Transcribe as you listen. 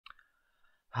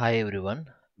Hi everyone,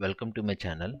 welcome to my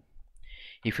channel.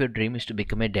 If your dream is to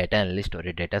become a data analyst or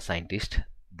a data scientist,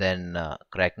 then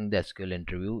cracking the SQL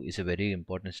interview is a very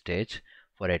important stage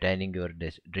for attaining your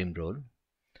dream role.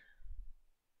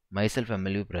 Myself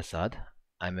MLV Prasad,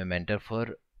 I'm a mentor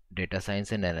for data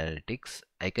science and analytics.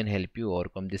 I can help you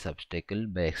overcome this obstacle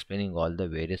by explaining all the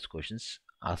various questions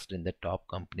asked in the top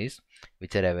companies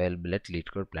which are available at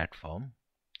LeetCode platform.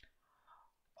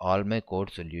 All my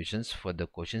code solutions for the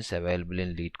questions available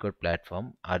in LeetCode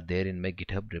platform are there in my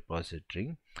GitHub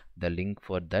repository. The link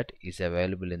for that is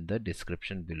available in the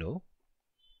description below.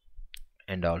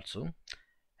 And also,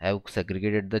 I have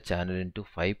segregated the channel into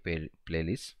 5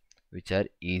 playlists which are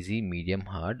easy, medium,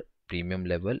 hard, premium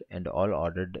level and all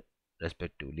ordered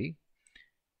respectively.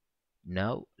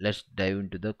 Now let's dive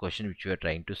into the question which we are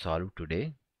trying to solve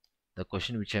today. The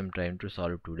question which I am trying to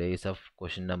solve today is of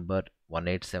question number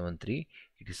 1873.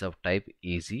 It is of type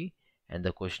easy and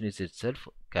the question is itself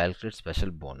calculate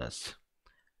special bonus.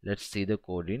 Let's see the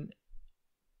code in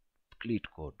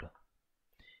LeetCode.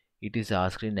 It is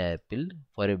asked in Apple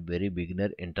for a very beginner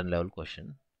intern level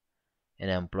question. An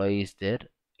employee is there.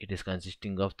 It is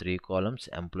consisting of 3 columns: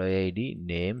 employee ID,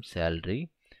 name, salary,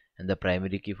 and the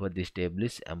primary key for this table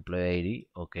is employee ID.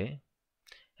 Okay,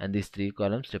 and these 3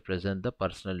 columns represent the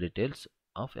personal details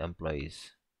of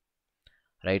employees.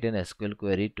 Write an SQL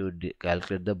query to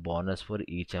calculate the bonus for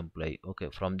each employee. Okay,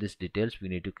 from these details we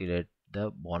need to calculate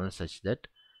the bonus such that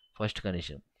first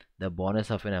condition, the bonus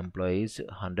of an employee is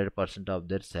 100% of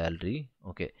their salary.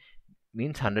 Okay,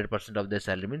 means 100% of their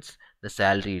salary means the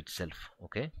salary itself.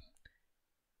 Okay,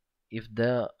 if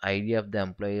the ID of the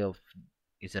employee of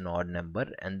is an odd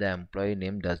number and the employee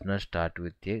name does not start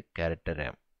with a character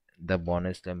M, the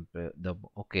bonus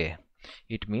okay,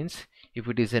 it means if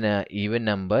it is an even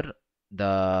number,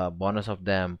 the bonus of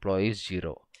the employee is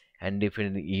 0, and if it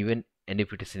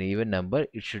is an even number,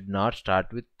 it should not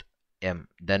start with M,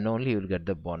 then only he will get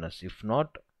the bonus. If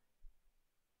not,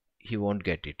 he won't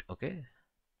get it. Okay,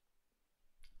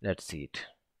 let's see it.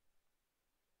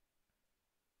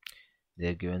 They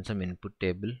are given some input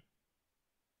table.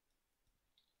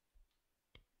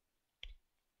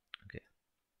 Okay,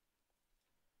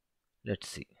 let's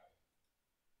see.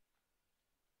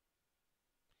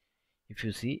 If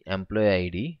you see employee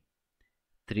ID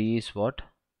 3 is what,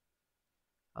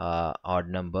 odd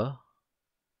number.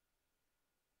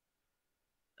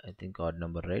 I think odd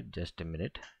number, right? Just a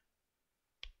minute.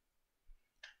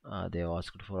 They have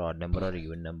asked for odd number or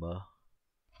even number.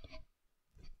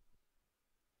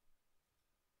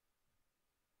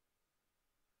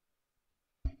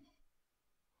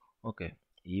 Okay,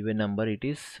 even number it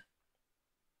is.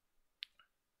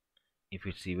 If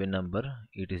it's even number,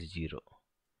 it is 0.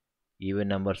 Even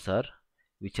numbers are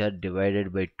which are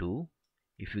divided by 2.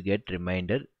 If you get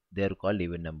remainder, they are called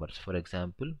even numbers. For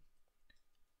example,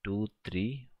 2,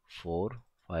 3, 4,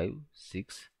 5,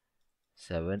 6,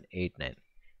 7, 8, 9.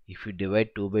 If you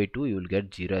divide 2 by 2, you will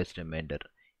get 0 as remainder.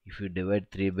 If you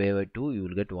divide 3 by 2, you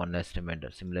will get 1 as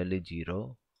remainder. Similarly,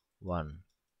 0, 1,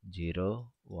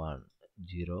 0, 1,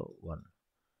 0, 1.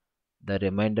 The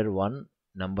remainder 1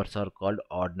 numbers are called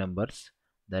odd numbers.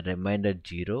 The remainder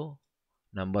 0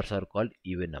 numbers are called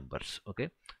even numbers. Okay,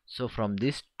 so from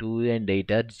this 2 and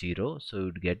 8 are 0, so you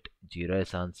would get 0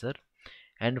 as answer.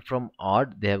 And from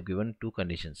odd they have given two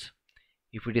conditions.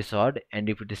 If it is odd and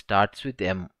if it starts with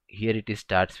M, here it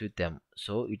starts with M,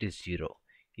 so it is 0.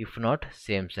 If not,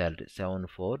 same salary,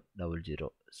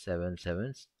 7400,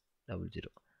 7700.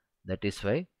 That is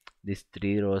why these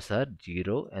 3 rows are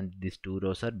 0 and these 2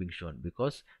 rows are being shown,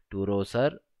 because 2 rows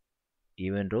are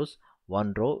even rows,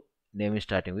 1 row name is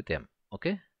starting with M.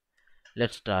 Okay,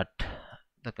 let's start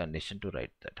the condition to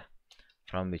write that.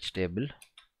 From which table?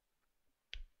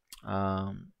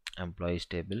 Employees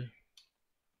table.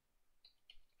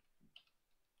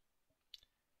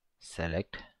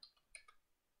 Select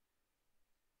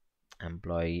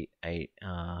employee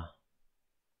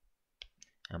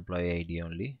employee ID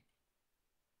only,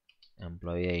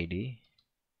 employee ID,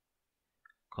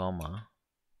 comma,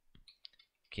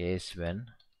 case when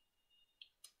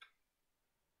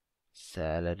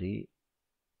salary,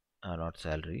 not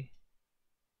salary,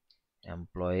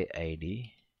 employee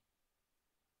ID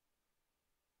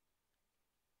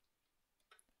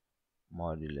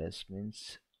modulus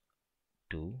means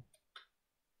 2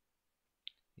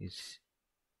 is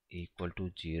equal to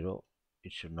 0.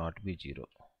 It should not be 0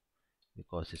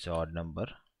 because it's an odd number.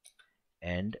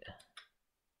 And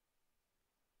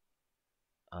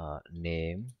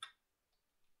name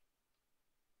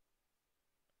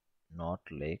not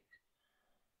like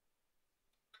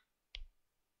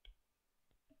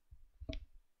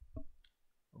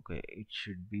okay, it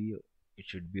should be it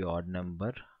should be odd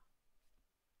number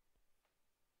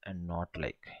and not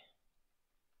like.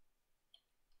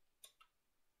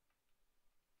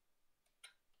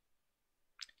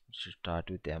 It should start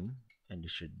with M and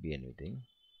it should be anything.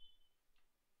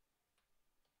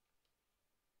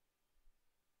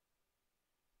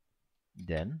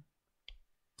 Then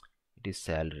it is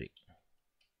salary,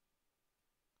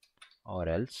 or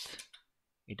else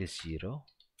it is 0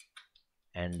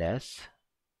 and as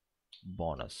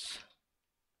bonus.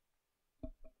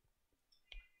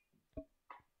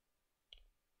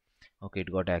 Okay,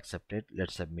 it got accepted.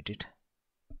 Let's submit it.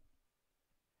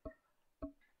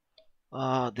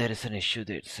 There is an issue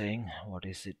that's saying, what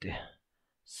is it?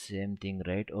 Same thing,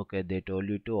 right? Okay, they told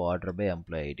you to order by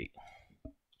employee ID.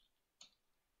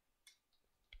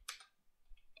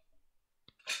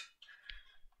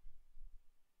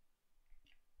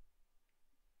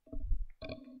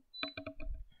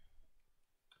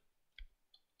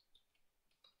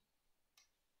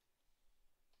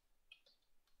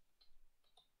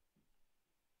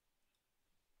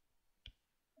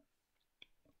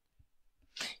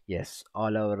 Yes,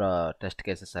 all our test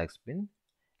cases have been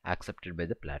accepted by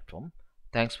the platform.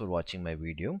 Thanks for watching my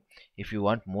video. If you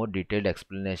want more detailed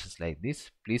explanations like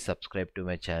this, please subscribe to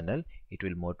my channel. It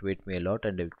will motivate me a lot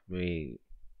and it will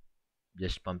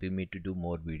just pumping me to do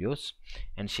more videos,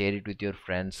 and share it with your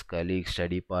friends, colleagues,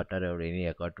 study partner, or any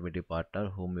accountability partner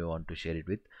whom you want to share it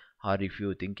with. Or if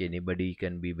you think anybody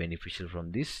can be beneficial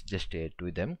from this, just share it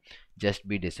with them. Just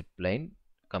be disciplined,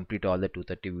 complete all the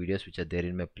 230 videos which are there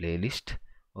in my playlist,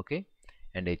 okay,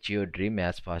 and achieve your dream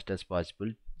as fast as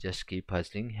possible. Just keep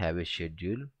hustling, have a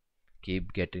schedule,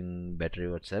 keep getting better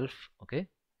yourself, okay,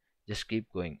 just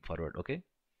keep going forward, okay.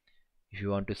 If you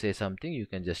want to say something, you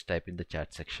can just type in the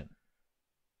chat section,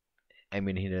 I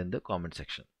mean here in the comment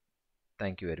section.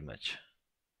 Thank you very much.